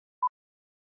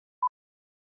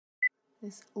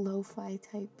This lo-fi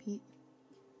type beat.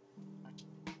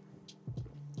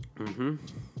 Mm-hmm.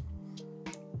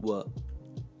 What?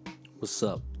 What's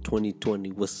up?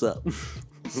 2020, what's up?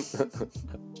 What's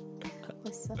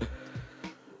up?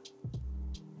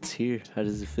 It's here. How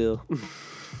does it feel?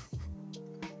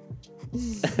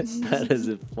 How does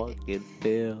it fucking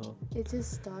feel? It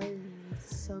just started.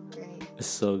 It's so great. It's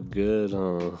so good,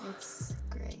 huh? It's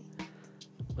great.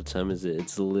 What time is it?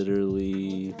 It's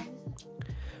literally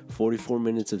 44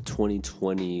 minutes of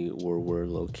 2020 where we're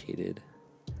located.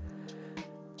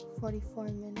 44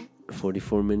 minutes.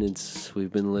 44 minutes.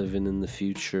 We've been living in the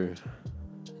future.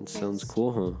 It sounds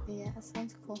cool, huh? Yeah, it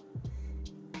sounds cool.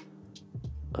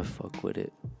 I fuck with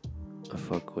it.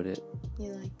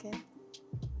 You like it?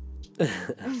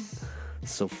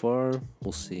 So far,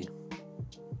 we'll see.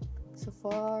 So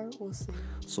far, we'll see.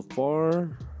 So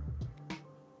far,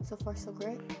 so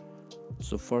great.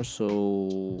 So far,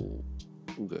 so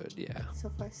good, yeah. So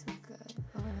far, so good.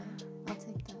 Alright, I'll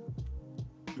take that.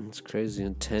 It's crazy.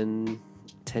 In 10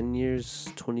 years,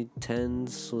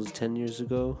 2010s was 10 years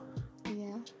ago.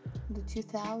 Yeah, the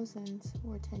 2000s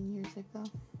were 10 years ago.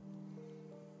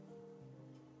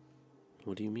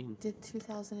 What do you mean? The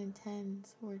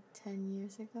 2010s were 10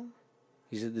 years ago.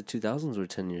 You said the 2000s were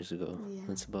 10 years ago. Yeah.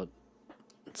 It's a lie.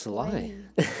 That's a lie.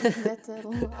 It's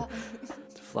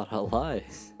a flat out lie.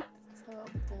 It's a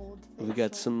bold We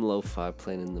got some lo-fi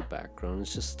playing in the background.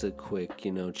 It's just a quick,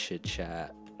 chit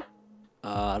chat.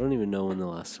 I don't even know when the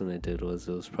last one I did was.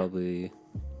 It was probably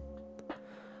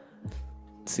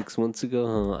 6 months ago,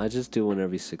 huh? I just do one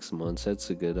every 6 months. That's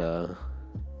a good,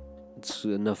 it's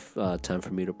enough time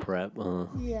for me to prep, huh?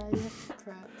 Yeah, you have to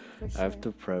prep, for sure. I have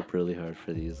to prep really hard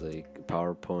for these, like,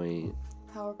 PowerPoints,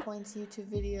 YouTube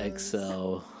videos.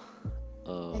 Excel.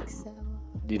 Excel.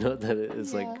 Do you know what that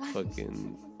is? Yeah. Like,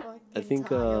 fucking... I Fucking think,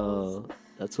 tiles.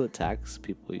 that's what tax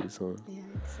people use, huh? Yeah,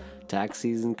 Excel. Tax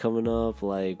season coming up,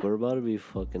 like, we're about to be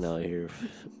fucking out here,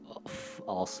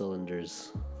 all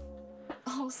cylinders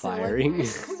firing.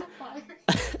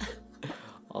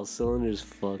 All cylinders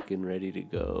fucking ready to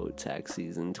go. Tax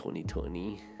season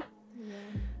 2020. Yeah.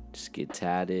 Just get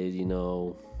tatted,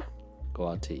 go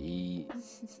out to eat,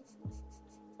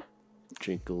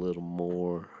 drink a little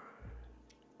more,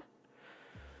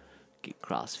 get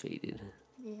crossfaded.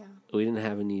 Yeah. We didn't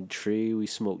have any tree. We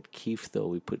smoked keef, though.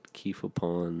 We put keef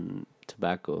upon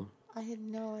tobacco. I had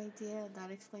no idea. That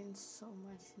explains so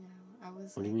much now. I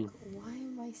was What do you like, mean? why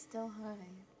am I still high?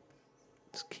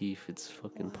 It's keef. It's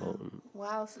fucking potent.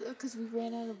 Wow, because we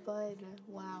ran out of bud.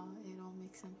 Wow, it all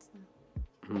makes sense now.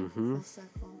 Mm-hmm. Full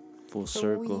circle. Full So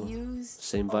circle. we used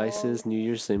Same vices. New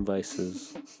Year's, same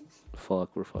vices.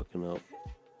 Fuck, we're fucking up.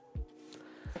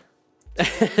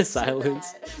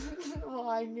 Silence. Well,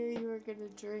 I knew you were gonna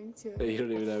drink too. You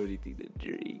don't even have anything to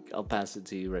drink. I'll pass it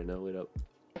to you right now. Wait up.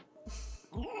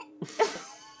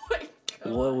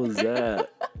 What was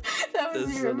that? That That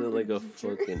was sounded like a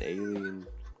fucking alien.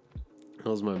 That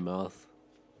was my mouth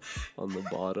on the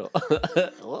bottle.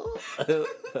 The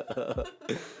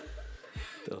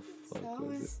fuck That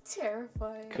was was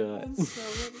terrifying. Cut. I'm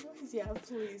so good. Yeah,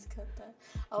 please cut that.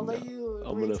 I'll let you.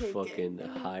 I'm gonna retake fucking it.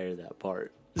 hire that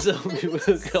part. So people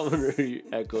come and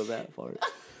echo that part.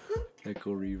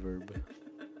 Echo reverb.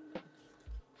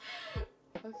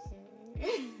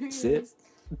 Okay. Sit.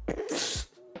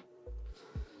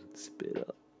 Spit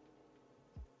up.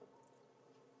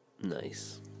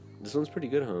 Nice. This one's pretty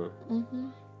good, huh? Mm-hmm.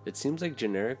 It seems like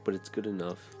generic, but it's good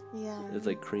enough. Yeah. It's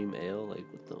like cream ale. Like,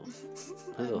 what the?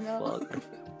 Who the fuck?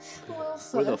 Well,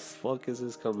 Where the fuck is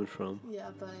this coming from?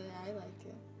 Yeah, but I like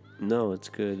it. No, it's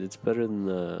good. It's better than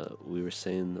we were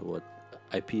saying,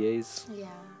 IPAs? Yeah.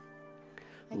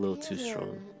 A little too IPAs are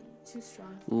strong. Too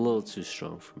strong. A little too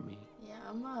strong for me.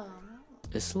 Yeah,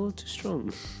 It's a little too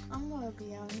strong. I'm gonna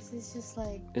be honest. It's just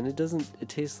like. And it doesn't, it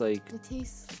tastes like... It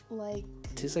tastes like.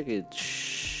 It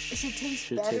should taste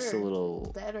better. taste a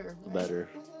little better. Right? better.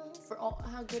 For all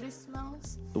how good it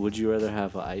smells. Would you rather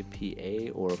have an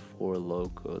IPA or a Four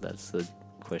Loko? That's the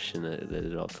question that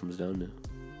it all comes down to.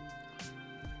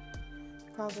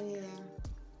 Probably, yeah.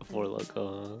 A Four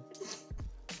Loko, huh?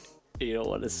 You don't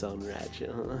want to sound ratchet,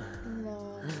 huh?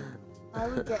 No. I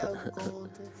would get a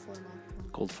gold for Loco.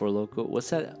 Gold Four Loko? What's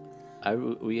that?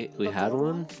 We had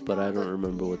one, but I don't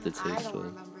remember what the taste was. I don't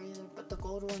remember either, but the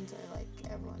gold ones are like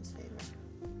everyone's favorite.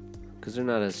 Because they're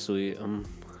not as sweet.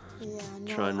 Yeah, no,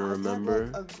 trying to remember.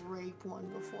 I've had like a grape one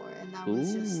before, and that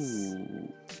was just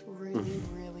really,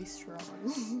 really strong.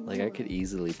 Like I could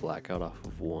easily black out off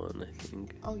of one, I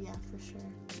think. Oh yeah, for sure.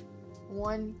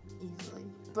 One easily,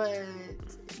 but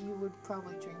you would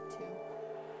probably drink two.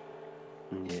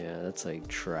 Yeah, that's like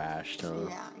trashed, huh?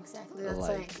 Yeah, exactly. That's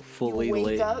like like fully you wake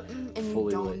lit, up and you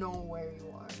fully don't lit. know where you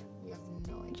are. You have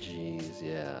no idea. Jeez,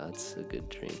 yeah, that's a good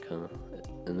drink, huh?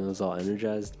 And it was all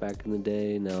energized back in the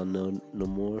day. Now, no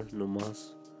more, no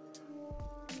mas.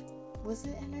 Was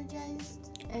it energized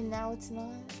and now it's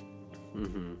not?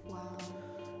 Mm-hmm. Wow.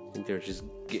 I think they're just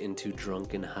getting too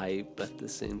drunk and hype at the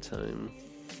same time.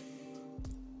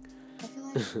 I feel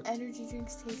like energy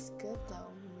drinks taste good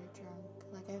though when you're drunk.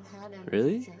 Like I've had energy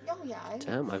Really? drink. Oh yeah.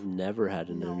 Damn, I've never had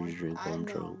an energy drink I when I'm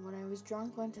know. drunk. When I was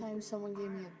drunk one time, someone gave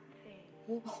me a.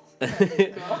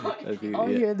 Okay, I'll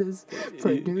yeah. hear this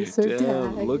producer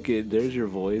Damn, tag. look it. There's your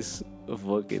voice.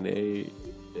 Fucking A.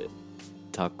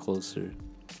 Talk closer.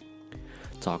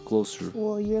 Talk closer.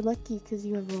 Well, you're lucky because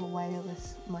you have a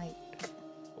wireless mic.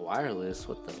 Wireless?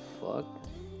 What the fuck?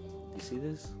 You see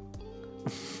this?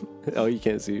 Oh, you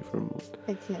can't see it from...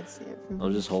 I can't see it from I'm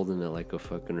here. just holding it like a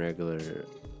fucking regular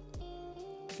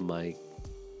mic,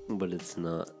 but it's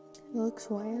not. It looks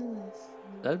wireless.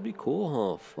 That'd be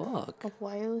cool, huh? Fuck. A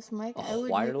wireless mic? A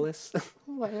wireless?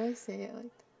 Why do I say it like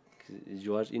that? Did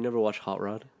you watch? You never watch Hot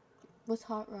Rod? What's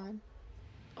Hot Rod?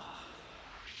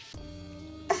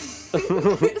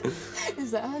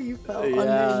 Is that how you felt on the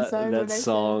Yeah, inside when I that said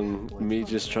song. what Me Hot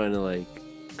just Rod? trying to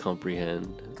like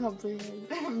comprehend.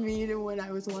 Comprehend me when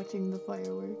I was watching the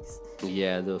fireworks.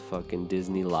 Yeah, the fucking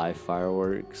Disney live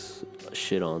fireworks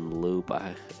shit on loop.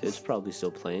 It's probably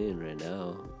still playing right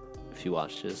now. If you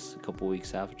watch this a couple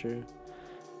weeks after,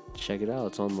 check it out.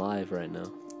 It's on live right now.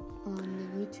 On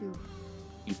the YouTube.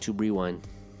 YouTube Rewind.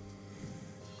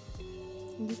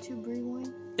 YouTube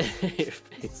Rewind? Your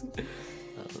face.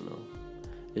 I don't know.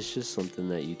 It's just something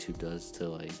that YouTube does to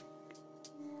like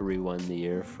rewind the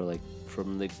year for like for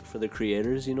the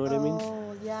creators. You know what I mean?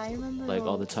 Oh yeah, I remember. Like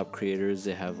all the top creators,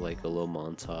 they have like a little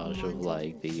montage of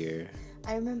like the year.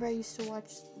 I remember I used to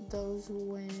watch those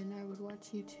when I would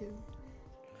watch YouTube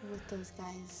with those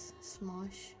guys,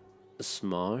 Smosh.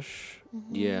 Smosh,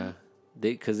 Mm-hmm. yeah,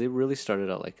 because they really started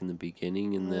out like in the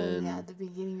beginning, and then yeah, the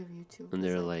beginning of YouTube. and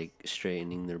was, they're like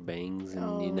straightening their bangs, and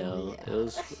you Oh, know, yeah.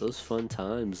 it was fun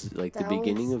times. Like the That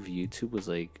beginning was- of YouTube was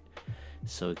like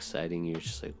so exciting. You're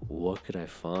just like, what could I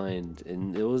find?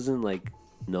 And it wasn't like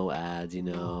no ads, you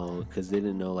know, because they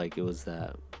didn't know like it was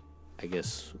that, I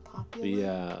guess, popular.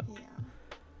 yeah. Yeah.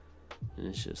 And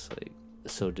it's just like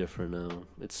so different now.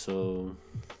 It's so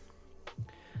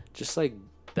just like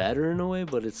better in a way,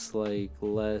 but it's like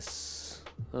less,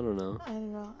 I don't know, I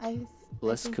don't know.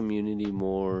 less I think community,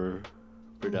 more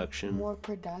production, More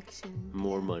production.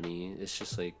 more yeah. money. It's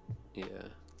just like, yeah.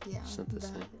 Yeah. It's not the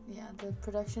same. Yeah, the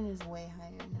production is way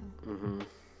higher now. Mm-hmm.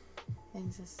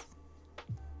 And just,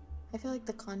 I feel like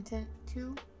the content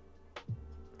too,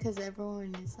 because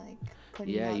everyone is like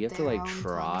putting Yeah, out you have to their like own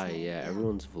try. content, Yeah,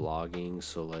 everyone's vlogging,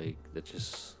 so like that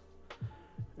just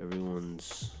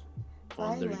everyone's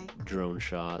on I their like- drone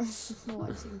shots.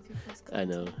 watching people's content. I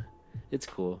know, it's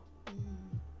cool.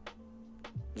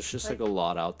 There's just like a Like-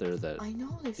 lot out there that I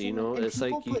know. There's so You much, know, and it's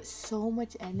like people you- put so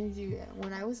much energy.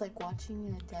 When I was like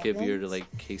watching a give ear to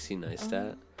like Casey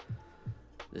Neistat. Uh-huh.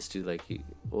 This dude like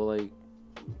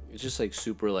it's just like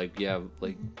super like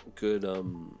like good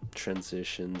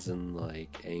transitions and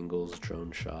like angles,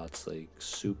 drone shots, like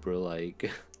super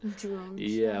like drone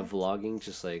yeah, shot. vlogging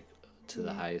just like to the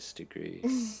Yeah. highest degree.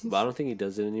 But I don't think he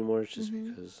does it anymore. It's just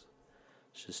because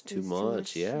it's just too It's too much.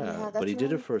 much. Yeah, Yeah, but he that's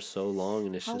did why- it for so long,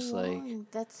 and it's How just long?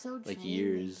 That's so like draining.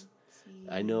 years.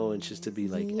 I know, and just to be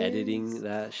like Years? editing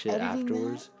that shit Editing that?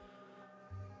 afterwards.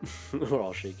 We're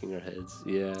all shaking our heads.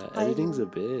 Yeah, I editing's a know.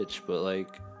 bitch, but like,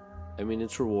 I mean,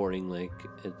 it's rewarding. Like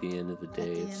at the end of the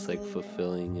day, the it's end like of the day.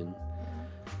 fulfilling and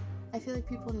I feel like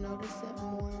people notice it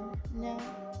more now.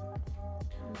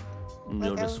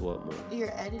 notice I- what more.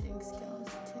 Your editing skills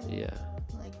too. Yeah,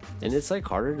 Like and it's like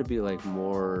harder to be like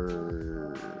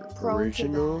more prone to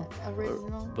original. that.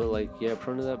 Original. But like, yeah,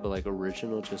 prone to that, but like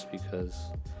original just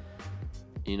because,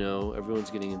 you know,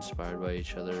 everyone's getting inspired by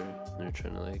each other and they're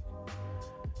trying to like,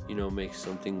 you know, make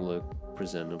something look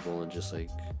presentable and just like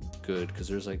good because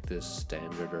there's like this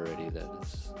standard already that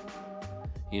is,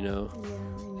 you know, Yeah,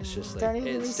 I know. it's just Don't like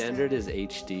even standard is start.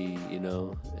 HD, you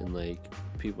know, and like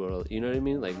people are, you know what I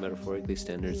mean? Like metaphorically,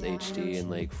 standard is Yeah, I know what HD you and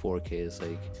like 4K is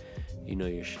like, you know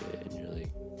your shit and you're like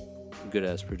good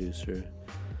ass producer.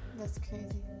 That's crazy.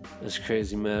 That's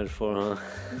crazy metaphor, huh?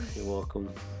 You're welcome.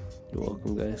 You're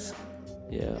welcome, guys.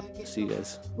 Yeah, Nugget see you of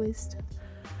guys. Wisdom.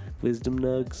 Wisdom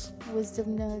nugs.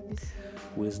 Wisdom nugs.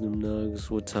 Wisdom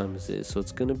nugs. What time is it? So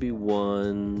it's gonna be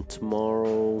 1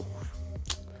 tomorrow.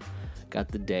 Got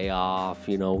the day off.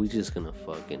 You know, we just gonna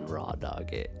fucking raw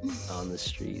dog it on the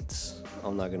streets.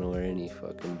 I'm not gonna wear any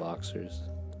fucking boxers.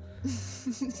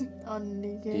 On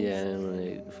New Year's. Yeah, and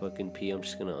when I fucking pee, I'm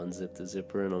just gonna unzip the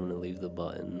zipper and I'm gonna leave the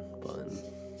button.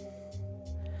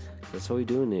 That's how we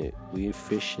doing it. We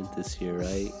efficient this year,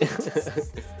 right?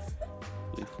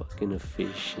 We fucking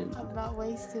efficient. I'm not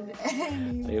wasting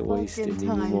any I ain't wasting any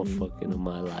time. more fucking of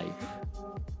my life.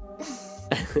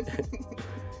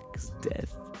 Cause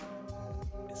death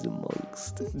is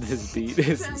amongst this beat.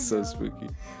 This is so spooky.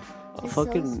 It's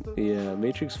Fucking so spooky. yeah,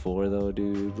 Matrix 4 though,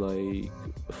 dude. Like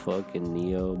fucking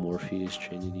Neo, Morpheus,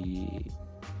 Trinity.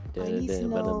 I need to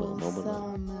know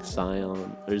some,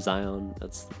 Zion.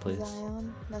 That's the place.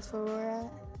 Zion. That's where we're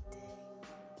at.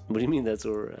 What do you mean that's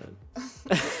where we're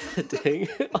at? Dang.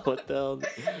 What the hell?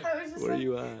 I was just Where are like,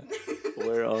 you at?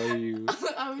 Where are you?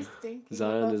 I was thinking.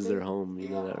 Zion about is their home. You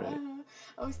know yeah, that, right?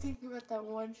 I was thinking about that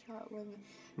one shot when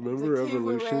Remember the kid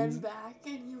Revolutions? ran back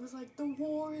and he was like, "The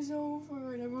war is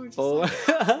over," and everyone just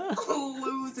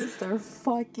loses their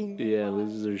fucking Yeah, mind.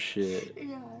 loses their shit.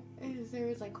 Yeah, there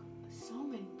was like so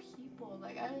many people.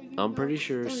 Like I didn't even I'm know pretty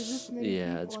sure. there was this many Yeah,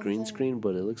 people it's on green set. screen,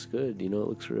 but it looks good. You know, it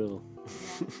looks real.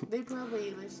 Yeah, they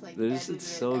probably just like. It's edited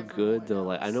so good everyone though.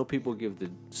 Like I else. know people give the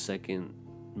second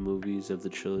movies of the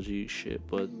trilogy shit,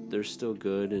 but they're still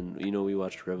good. And you know, we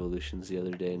watched Revolutions the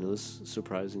other day, and it was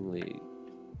surprisingly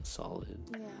solid.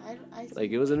 Yeah, I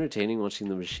Like it was entertaining watching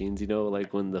the machines. You know,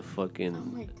 like when the fucking Oh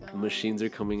my god. machines are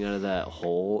coming out of that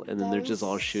hole, and then That they're just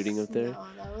all was- shooting up there. No,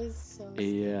 that was so.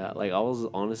 Yeah, like I was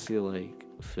honestly like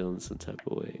feeling some type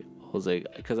of way. I was like,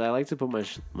 because I like to put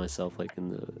myself like in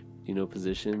the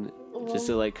position just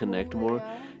to like connect more.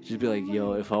 Yeah. Just be like,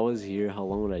 yo, if I was here, how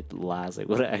long would I last? Like,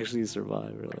 would I actually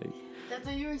survive? Or like, That's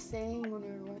what you were saying when we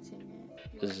were watching it.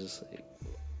 You it's just like,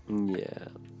 yeah,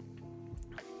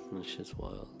 that shit's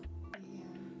wild. Yeah,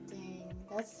 dang,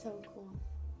 that's so cool.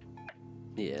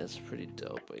 Yeah, it's pretty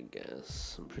dope, I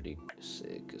guess. I'm pretty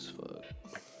sick as fuck.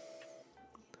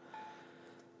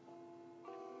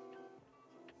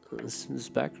 This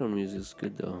background music is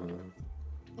good though,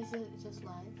 huh? Is it just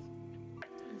live?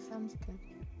 It sounds good.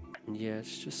 Yeah,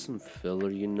 it's just some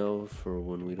filler, for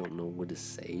when we don't know what to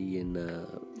say, and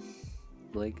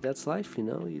like that's life, you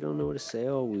don't know what to say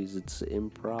always. It's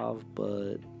improv,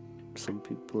 but some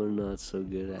people are not so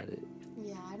good at it.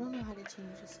 Yeah, I don't know how to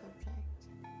change the subject.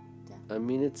 I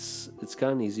mean, it's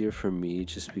gotten easier for me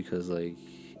just because like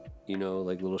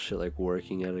little shit like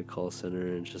working at a call center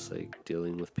and just like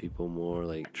dealing with people more,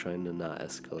 like trying to not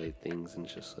escalate things and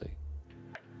just like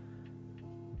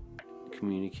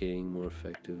communicating more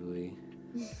effectively.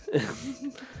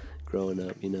 Growing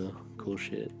up, cool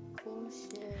shit.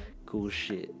 Cool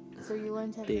shit. So you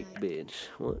learned how Big to bitch.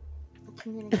 What?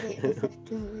 communicate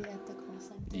effectively at the call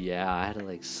center. Yeah, I had to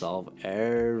like solve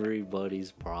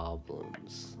everybody's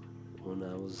problems when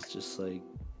I was just like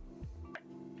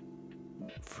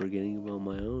forgetting about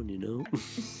my own,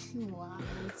 Wow,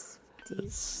 it's deep.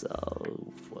 That's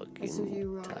so fucking That's what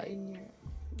you wrote tight. in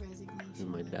your resignation. In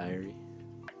my letter. diary.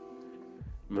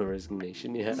 My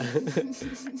resignation, yeah.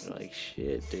 They're like,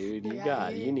 shit, dude,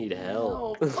 you need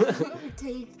help.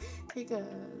 take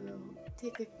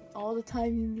all the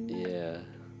time you need. Yeah.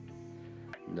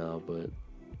 No, but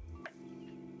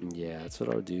yeah, that's what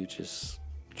I'll do. Just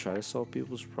try to solve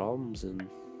people's problems, and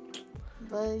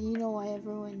But you know why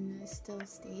everyone still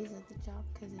stays at the job?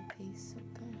 Because it pays so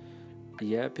good.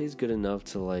 yeah, it pays good enough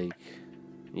to like,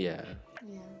 yeah,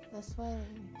 Yeah, that's why.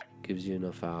 gives you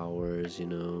enough hours,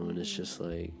 and it's just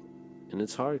like, and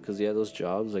it's hard because those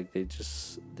jobs like they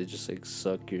just like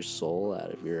suck your soul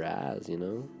out of your ass, Yeah.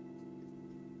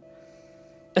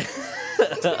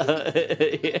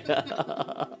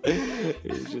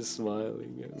 You're just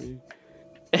smiling at me,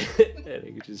 and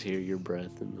I could just hear your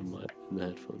breath in the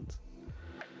headphones.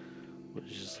 But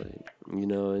it's just like,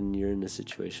 and you're in a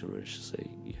situation where it's just like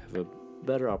you have a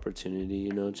better opportunity,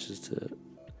 just to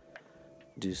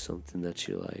do something that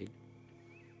you like.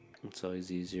 It's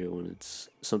always easier when it's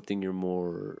something you're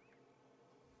more,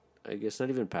 I guess, not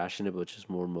even passionate, but just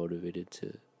more motivated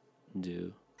to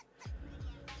do.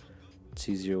 It's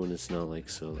easier when it's not like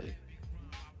so like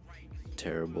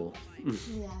terrible.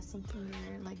 Yeah, something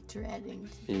you're like dreading.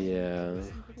 Yeah,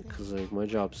 because like my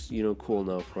job's cool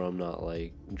enough where I'm not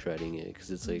like dreading it because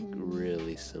it's like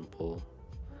really simple.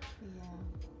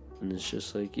 Yeah. And it's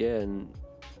just like, yeah, and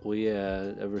well,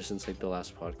 yeah, ever since like the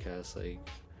last podcast, like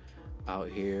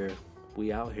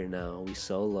we out here now, we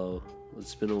solo.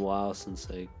 It's been a while since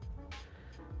like,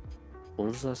 when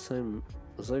was the last time?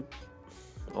 It was like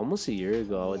almost a year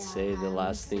ago, I would say, the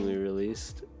last thing we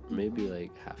released. Maybe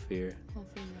like half a year.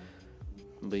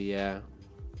 But yeah,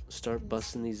 start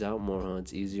busting these out more, huh?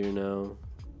 It's easier now.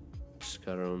 Just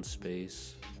got our own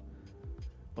space.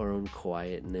 our own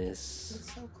quietness.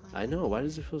 It's so quiet. I know. Why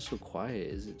does it feel so quiet?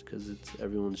 Is it because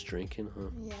everyone's drinking, huh?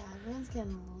 Yeah, everyone's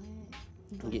getting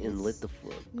lit. Getting lit the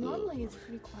fuck up. Normally it's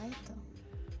pretty quiet though.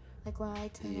 Like when I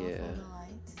turn off all the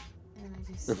lights and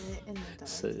I just sit in the dark.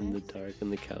 Sit in the dark on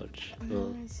the couch.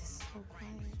 It's just so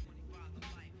quiet.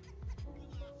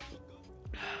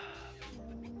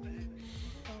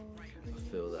 I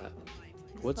feel that.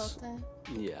 Felt that?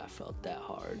 Yeah, I felt that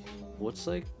hard. What's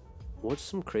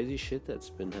some crazy shit that's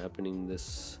been happening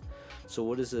this? So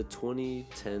what is it?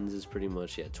 2010s is pretty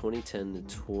much 2010 to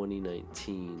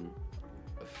 2019.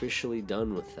 Officially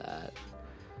done with that.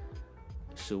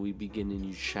 So we begin a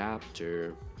new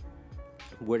chapter.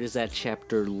 Where does that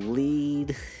chapter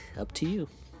lead? Up to you.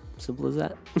 Simple as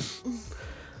that.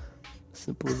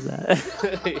 Simple as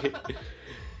that.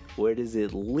 Where does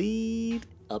it lead?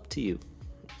 Up to you.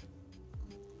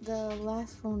 The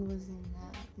last one was in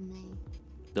May.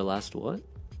 The last what?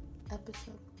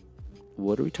 Episode.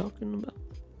 What are we talking about?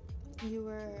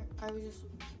 I was just...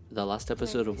 The last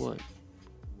episode of what?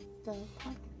 The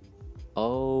podcast.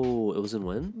 Oh, it was in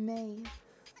when? May.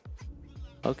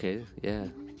 Okay, yeah.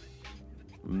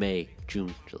 May,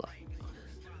 June, July.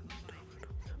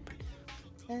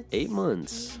 That's 8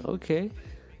 months. Okay.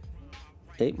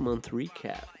 8-month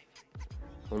recap.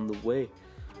 On the way.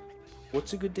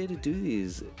 What's a good day to do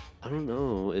these? I don't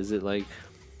know. Is it like...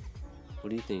 What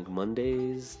do you think?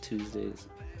 Mondays? Tuesdays?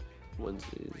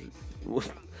 Wednesdays? What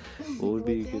would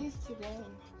be What good? day is today?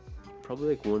 Probably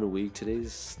like one a week.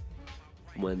 Today's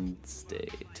Wednesday.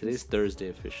 Today's Thursday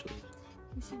officially.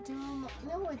 We should do them...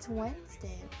 No, it's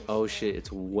Wednesday. Officially. Oh shit,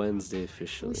 it's Wednesday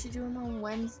officially. We should do them on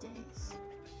Wednesdays.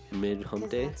 Mid hump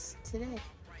day? That's today.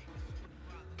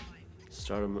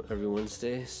 Start them every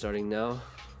Wednesday, starting now.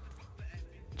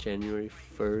 January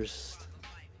 1st.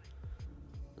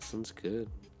 Sounds good.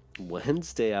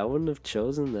 Wednesday, I wouldn't have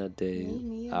chosen that day. Me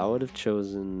neither. I would have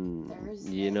chosen,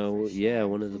 Thursday, for sure. yeah,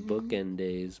 one of the bookend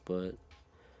days, but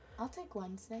I'll take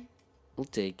Wednesday. we'll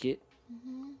take it.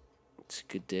 Mm-hmm. It's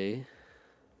a good day.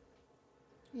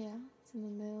 Yeah, it's in the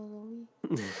middle of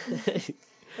the week.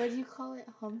 What do you call it?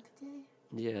 Hump day?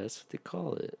 Yeah, that's what they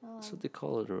call it. That's what they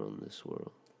call it around this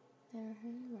world. Never heard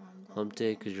around that. Hump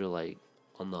day, because you're like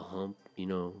on the hump,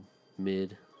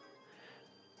 mid.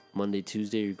 Monday,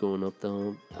 Tuesday, you're going up the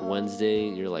hump. Wednesday,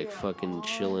 you're like fucking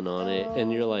chilling on it.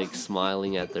 And you're like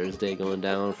smiling at Thursday, going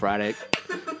down. Friday,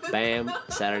 bam.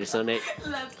 Saturday, Sunday.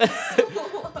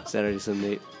 Saturday,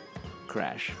 Sunday,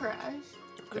 crash.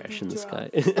 Crash in the sky.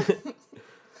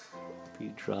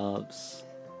 Beat drops.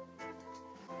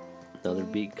 Another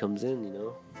beat comes in,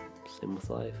 Same with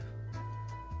life.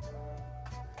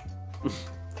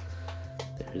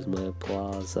 There's my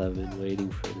applause. I've been waiting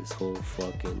for this whole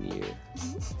fucking year.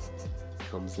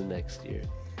 Comes the next year.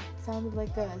 Sounded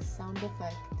like a sound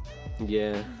effect.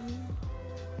 Yeah.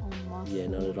 Oh, yeah,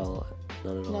 not at all.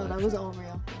 No, that was all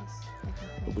real. Yes.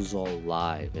 It was all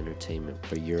live entertainment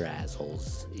for your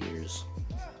assholes' ears.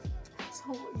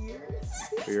 Asshole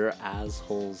ears? For your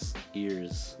assholes'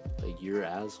 ears. Like your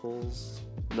assholes?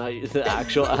 Not the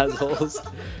actual assholes.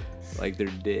 Like their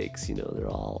dicks, they're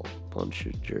all a bunch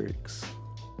of jerks.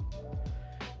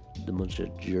 A bunch of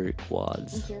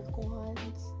jerkwads.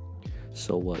 Jerkwads.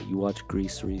 So what? You watched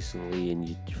Grease recently and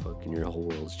your whole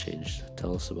world's changed.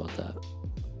 Tell us about that.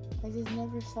 I just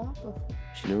never saw it before.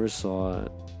 She never saw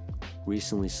it.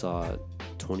 Recently saw it.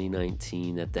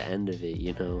 2019 at the end of it,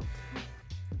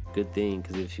 Good thing,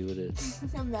 because if you would have...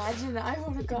 Imagine I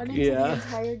would have gone into the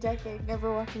entire decade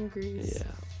never watching Grease.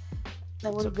 Yeah.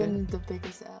 That would have been the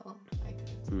biggest L.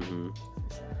 Mm-hmm.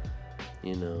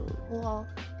 Well,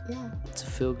 yeah. It's a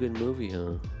feel-good movie,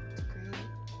 huh? It's great.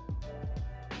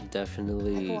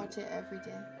 Definitely. I can watch it every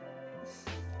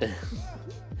day.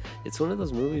 It's one of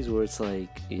those movies where it's like,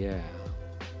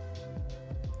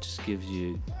 just gives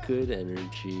you good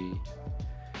energy.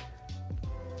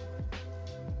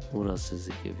 What else does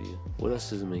it give you? What else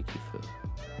does it make you feel?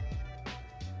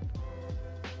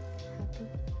 Happy.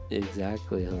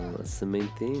 Exactly, huh? Yeah. That's the main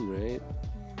thing, right?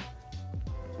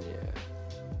 Yeah.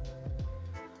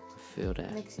 I feel that.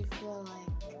 It makes you feel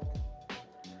like...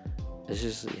 It's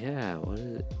just, what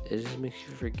is it? It just makes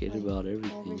you forget about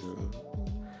everything, huh?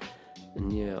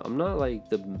 Mm-hmm. And I'm not like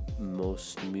the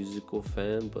most musical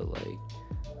fan, but like,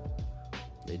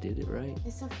 they did it right.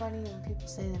 It's so funny when people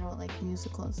say they don't like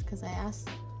musicals, because I asked,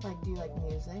 do you like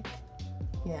music?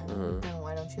 Yeah. Then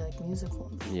why don't you like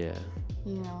musicals? Yeah.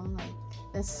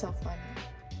 That's so funny.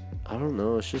 I don't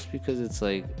know. It's just because it's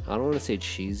like, I don't want to say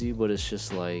cheesy, but it's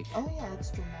just like... Oh, yeah,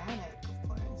 it's dramatic, of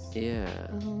course. Yeah.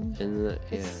 Mm-hmm. And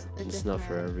it's not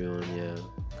for everyone,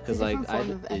 Because like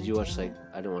did you watch like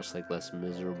I didn't watch like Les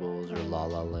Miserables or La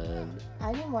La Land.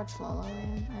 I didn't watch La La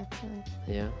Land actually.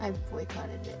 Yeah. I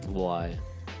boycotted it. Why?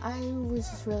 I was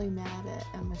just really mad at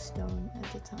Emma Stone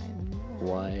at the time.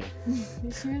 Why?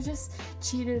 She was just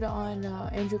cheated on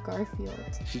Andrew Garfield.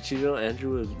 She cheated on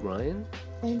Andrew with Ryan?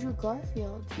 Andrew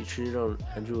Garfield. She cheated on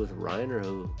Andrew with Ryan or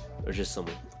who? Or just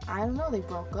someone? I don't know. They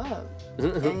broke up.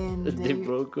 And they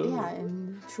broke up? Yeah,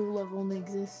 and true love only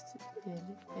existed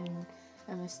in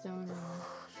Emma Stone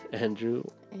and Andrew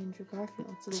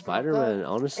Garfield. So Spider-Man,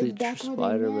 honestly,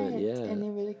 Spider-Man, yeah. And they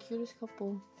were the cutest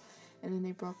couple. And then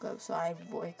they broke up, so I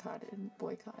boycotted.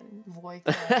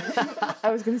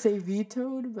 I was gonna say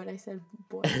vetoed, but I said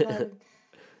boycotted.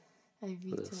 I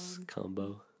vetoed. This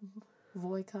combo.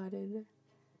 Boycotted.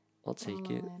 I'll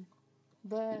take it.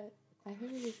 But I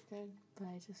heard it was good, but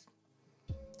I just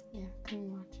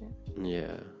couldn't watch it.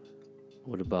 Yeah.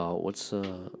 What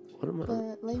am I?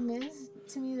 But Les Mis,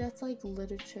 to me, that's like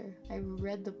literature. I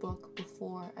read the book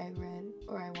before I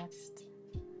watched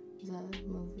the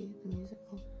movie, the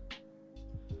musical.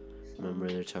 Remember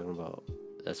they're talking about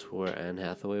that's where Anne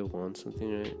Hathaway won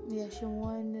something, right? Yeah, she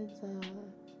won the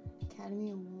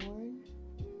Academy Award.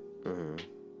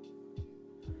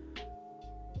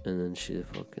 And then she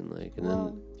fucking like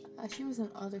she was in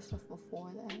other stuff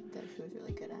before that she was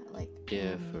really good at, like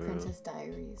for Princess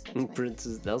Diaries.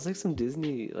 Princess, that was like some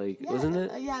Disney, wasn't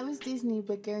it? Yeah, it was Disney,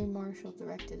 but Gary Marshall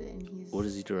directed it, and he's. What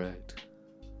does he direct?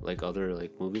 Like other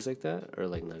like movies like that, or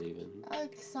like not even?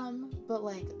 Like some, but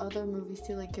like other movies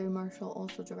too. Like Gary Marshall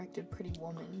also directed Pretty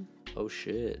Woman. Oh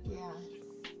shit. Yeah.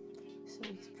 So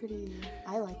he's pretty.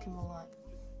 I like him a lot.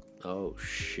 Oh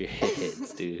shit,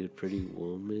 dude! Pretty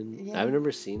Woman. Yeah. I've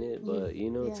never seen it, but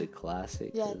it's a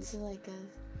classic. Yeah, it's like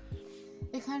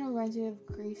it kind of reminds me of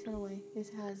Grease in a way. It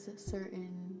has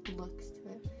certain looks to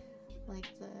it, like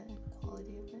the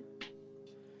quality of it.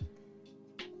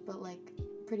 But like.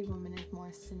 Pretty Woman is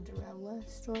more Cinderella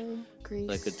story. Grease.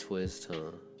 Like a twist,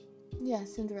 huh? Yeah,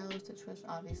 Cinderella's a twist,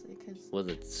 obviously, because. With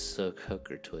a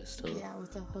hooker twist, huh? Yeah,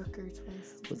 with a hooker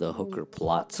twist. With a hooker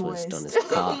plot twist on his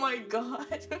cock. Oh my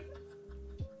god.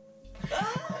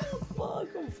 Fuck,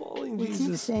 I'm falling. We Jesus.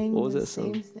 keep saying what was the that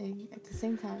same song? thing at the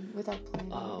same time without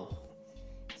playing. Oh.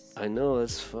 I know,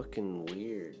 that's fucking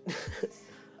weird.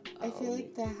 I feel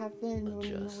like that happened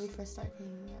when we first started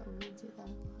hanging out. We would do that a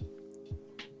lot.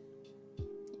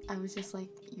 I was just like,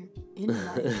 you're in my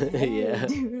head. Yeah.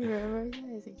 Do you remember that?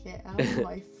 I was like, get out of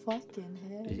my fucking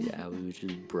head. Yeah, we would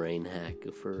just brain hack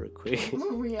for a quick.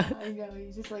 Yeah, I know.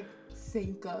 You just like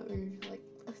sync up or like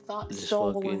a thought just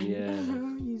stolen. Fucking, yeah.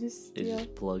 You just It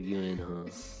just plug you in, huh?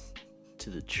 To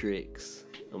the tricks.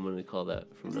 I'm gonna call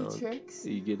that from now on. Tricks?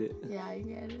 You get it? Yeah, I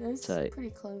get it. That's tight. Pretty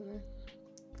clever.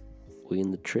 We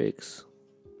in the tricks.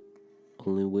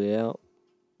 Only way out.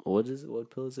 What is it? What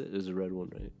pill is it? There's a red one,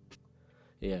 right?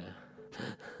 Yeah.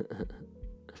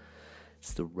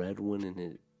 It's the red one,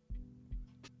 and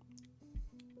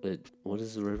what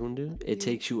does the red one do? It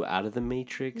takes you out of the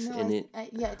matrix, and it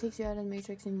takes you out of the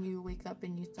matrix, and you wake up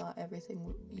and you thought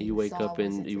everything. You wake up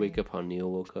how Neo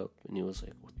woke up, and he was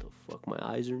like, "What the fuck? My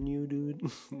eyes are new, dude."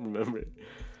 Remember?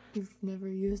 You've never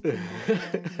used them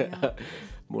before. Yeah.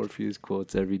 Morpheus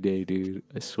quotes every day, dude.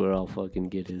 I swear I'll fucking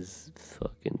get his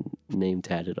fucking name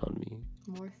tatted on me.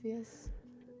 Morpheus.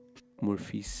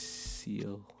 Morpheus.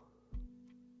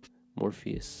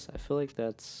 I feel like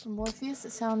that's... Morpheus,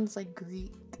 it sounds like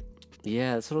Greek.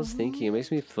 Yeah, that's what I was thinking. It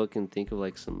makes me fucking think of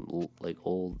like some like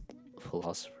old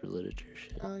philosopher literature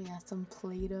shit. Oh yeah, some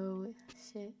Plato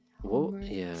shit. Well, Homer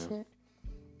yeah. shit.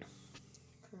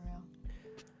 For real.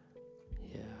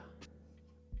 Yeah.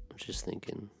 I'm just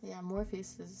thinking. Yeah,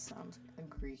 Morpheus sounds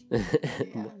Greek. Yeah,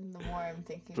 the more I'm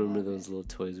thinking Remember those little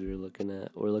toys we were looking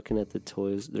at? We're looking at the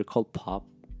toys. They're called Pop.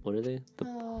 What are they?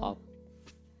 Pop.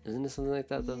 Isn't it something like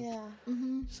that, though? Yeah.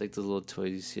 Mm-hmm. It's like those little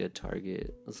toys you see at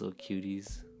Target. Those little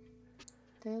cuties.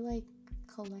 They're like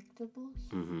collectibles.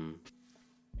 Mm-hmm.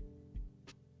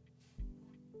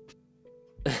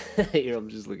 Here, I'm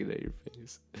just looking at your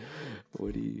face.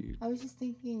 What do you... I was just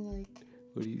thinking, like...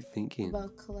 What are you thinking?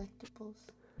 About collectibles.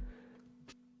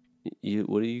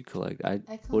 What do you collect?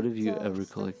 What have you ever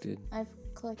collected? I've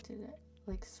collected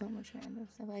like so much random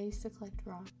stuff. I used to collect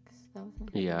rocks. That was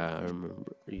I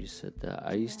remember you said that.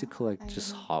 I used to collect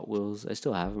just Hot Wheels. I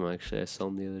still have them, actually. I saw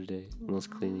them the other day when I was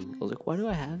cleaning. I was like, why do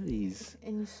I have these?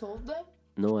 And you sold them?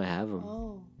 No, I have them.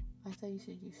 Oh, I thought you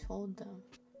said you sold them.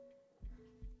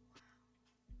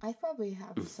 I probably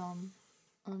have some,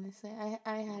 honestly.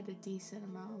 I had a decent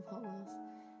amount of Hot Wheels.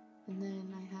 And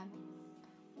then I had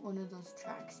one of those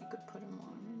tracks you could put them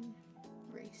on and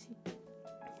race you.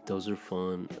 Those are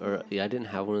fun. Or yeah, I didn't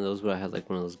have one of those, but I had like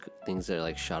one of those things that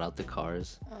like shot out the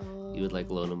cars. Oh. You would like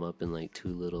load them up in like 2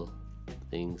 little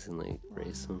things and like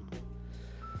race them.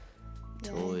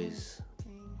 Yeah, Toys.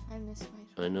 Dang, I miss my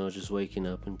I know, just waking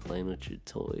up and playing with your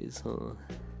toys, huh?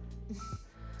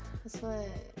 That's what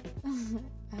I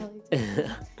like to do.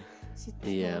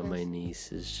 Yeah, my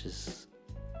niece is just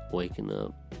waking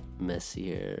up, messy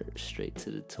hair, straight to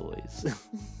the toys.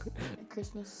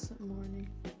 Christmas morning.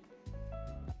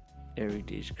 Every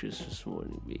day's Christmas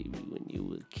morning, baby, when you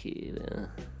were a kid, huh?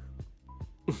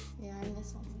 Yeah, I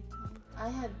miss all my time. I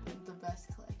had the best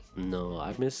collection. No,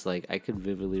 I miss, like, I could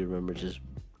vividly remember just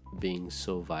being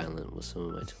so violent with some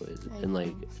of my toys and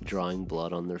like drawing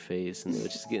blood on their face, and they were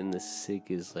just getting the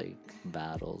sickest like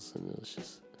battles, and it was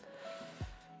just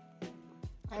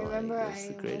I remember it was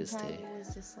the greatest day. It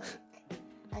was just like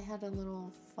I had a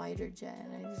little fighter jet,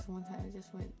 and one time I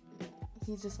just went,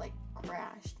 he just like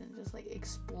crashed and just like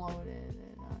exploded,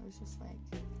 and I was just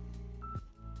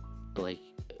like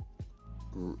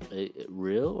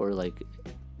real or like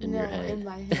in your head? In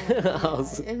my head. Yeah,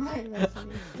 in my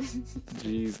imagination.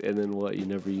 Jeez, and then what? You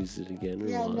never used it again, or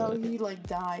yeah, what? no, he like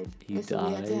died. He so died.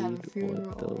 We had to have a funeral.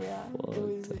 What the yeah, fuck, it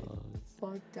was dog?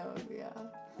 fucked up. Yeah.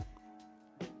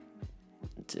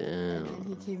 Damn. And then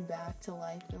he came back to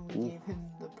life, and we gave him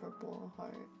the purple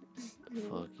heart.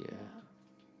 Fuck yeah.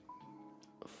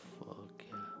 Fuck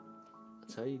yeah.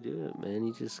 That's how you do it, man.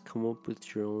 You just come up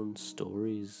with your own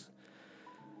stories.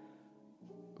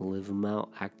 Live them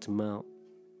out, act them out.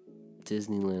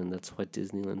 Disneyland, that's why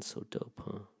Disneyland's so dope,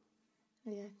 huh?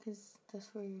 Yeah, because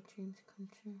that's where your dreams come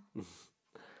true.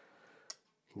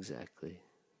 Exactly.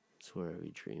 It's where every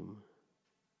dream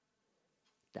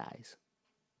dies.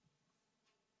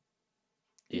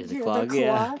 Yeah, the clock,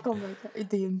 yeah. Oh my god.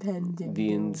 The impending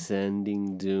doom.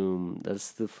 Impending doom.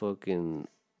 That's the fucking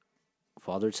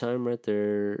father time right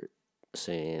there,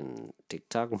 saying,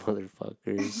 TikTok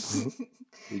motherfuckers.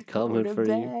 We coming for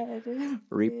you.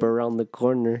 Reaper around the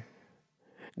corner.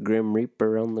 Grim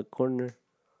Reaper around the corner.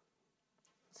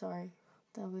 Sorry,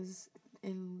 that was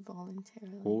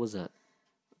involuntarily. What was that?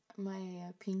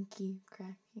 My pinky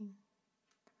cracking.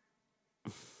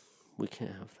 We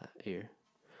can't have that here.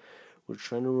 We're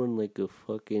trying to run like a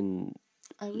fucking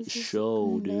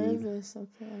show, dude. Nervous.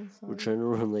 Okay, I'm sorry. We're trying to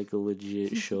run like a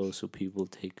legit show so people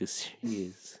take us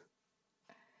serious.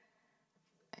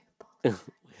 We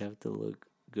have to look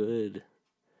good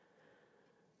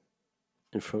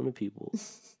in front of people.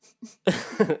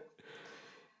 That's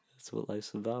what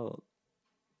life's about.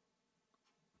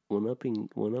 One-upping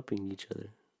each other.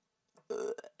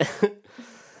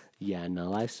 Yeah, no,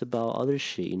 life's about other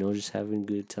shit, you know, just having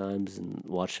good times and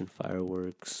watching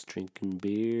fireworks, drinking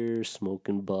beer,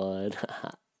 smoking bud.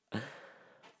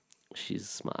 She's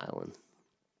smiling.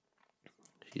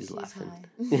 She's laughing.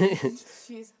 High.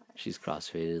 She's high. She's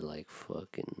crossfaded like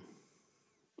fucking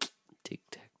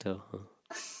tic-tac-toe, huh?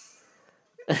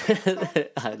 I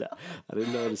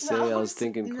didn't know what to say. I was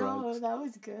thinking Crocs. No, that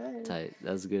was good. Tight.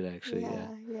 That was good, actually, yeah.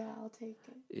 Yeah, I'll take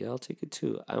it. Yeah, I'll take it,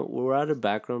 too. We're out of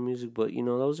background music, but, you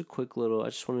know, that was a quick little... I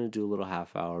just wanted to do a little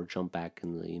half hour, jump back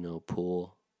in the, you know,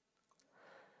 pool.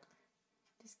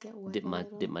 Just get wet Dip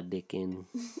my dick in.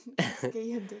 Just get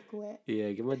your dick wet.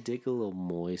 Yeah, get my dick a little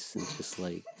moist and just,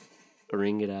 like,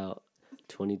 wring it out.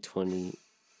 2020.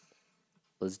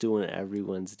 Let's do it every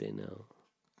Wednesday now.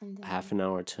 Half an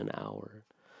hour to an hour.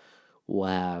 We'll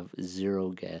have 0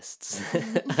 guests.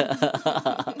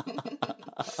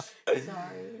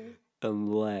 Sorry.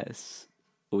 Unless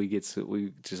we just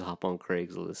hop on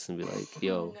Craigslist and be like,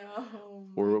 yo, no,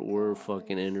 we're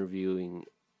fucking interviewing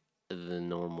the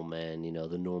normal man, you know,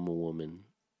 the normal woman.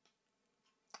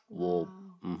 Wow.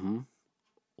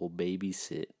 We'll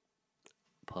babysit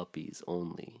puppies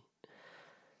only.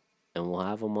 And we'll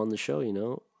have them on the show, you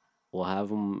know. We'll have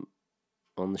them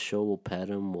on the show. We'll pet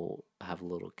them. We'll have a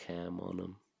little cam on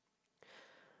them.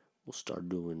 We'll start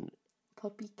doing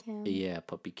puppy cam. Yeah,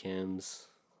 puppy cams.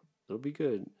 It'll be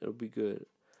good.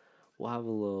 We'll have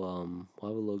a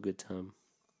little good time.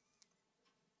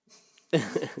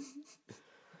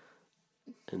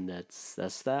 And that's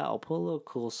that. I'll put a little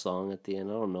cool song at the end.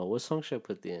 I don't know. What song should I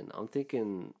put at the end? I'm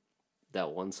thinking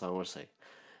that one song where it's like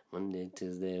Monday,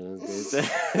 Tuesday, Wednesday,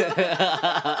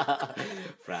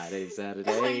 Friday,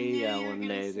 Saturday, yeah,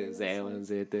 Monday, Tuesday,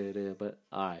 Wednesday, Thursday. But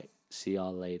alright, see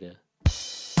y'all later.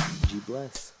 G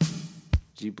bless.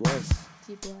 G bless.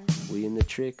 We in the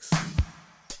tricks.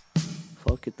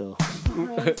 Fuck it though.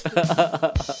 It's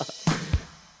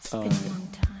been a long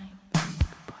time.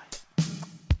 Goodbye.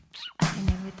 I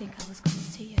never think I was gonna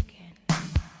see you again.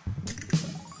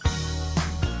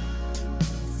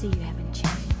 See, you haven't changed.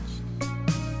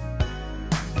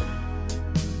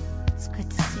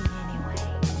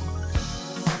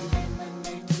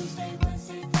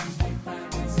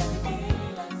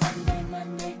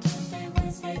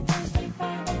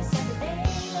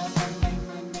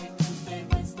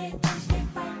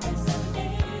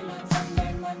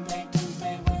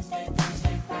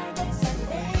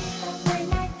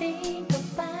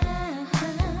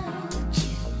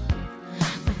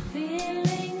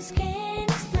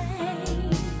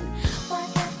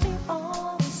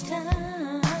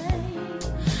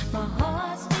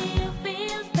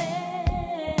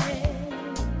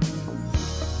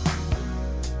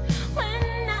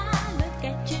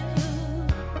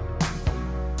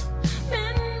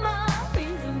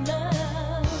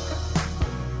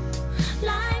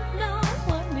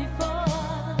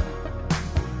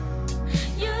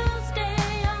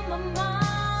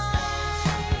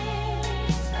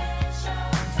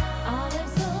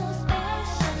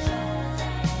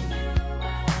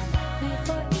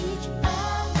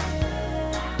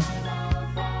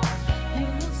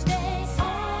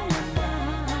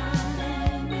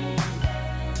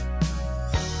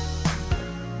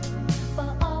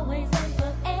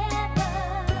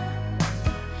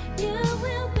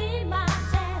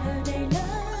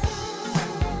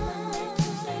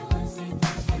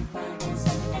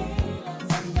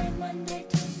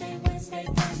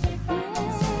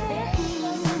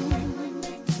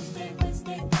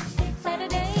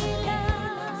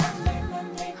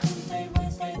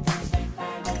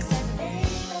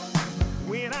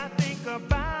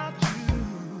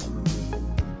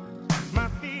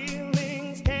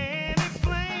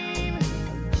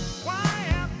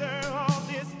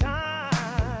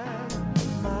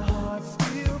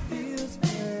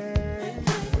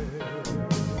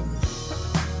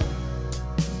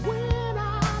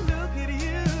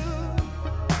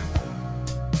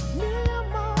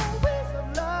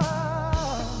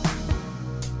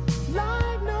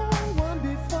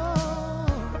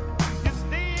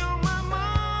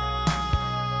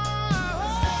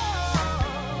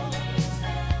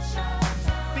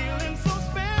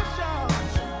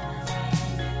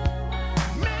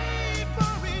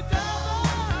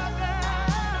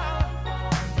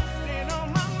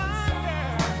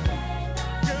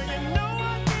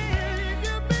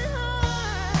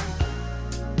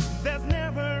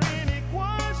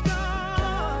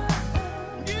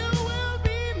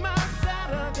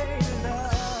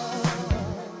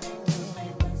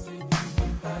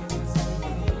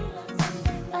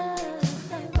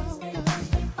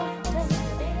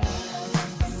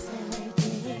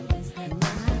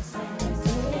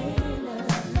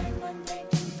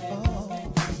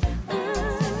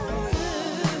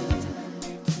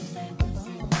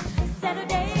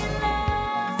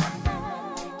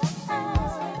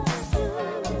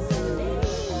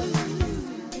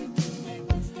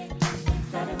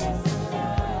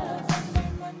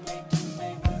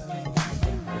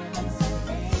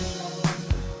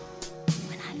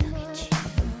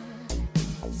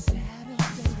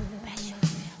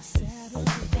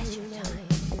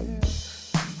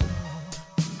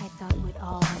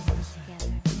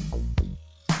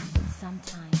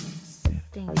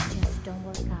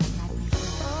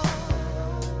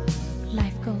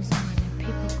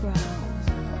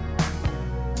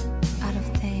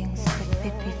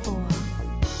 before.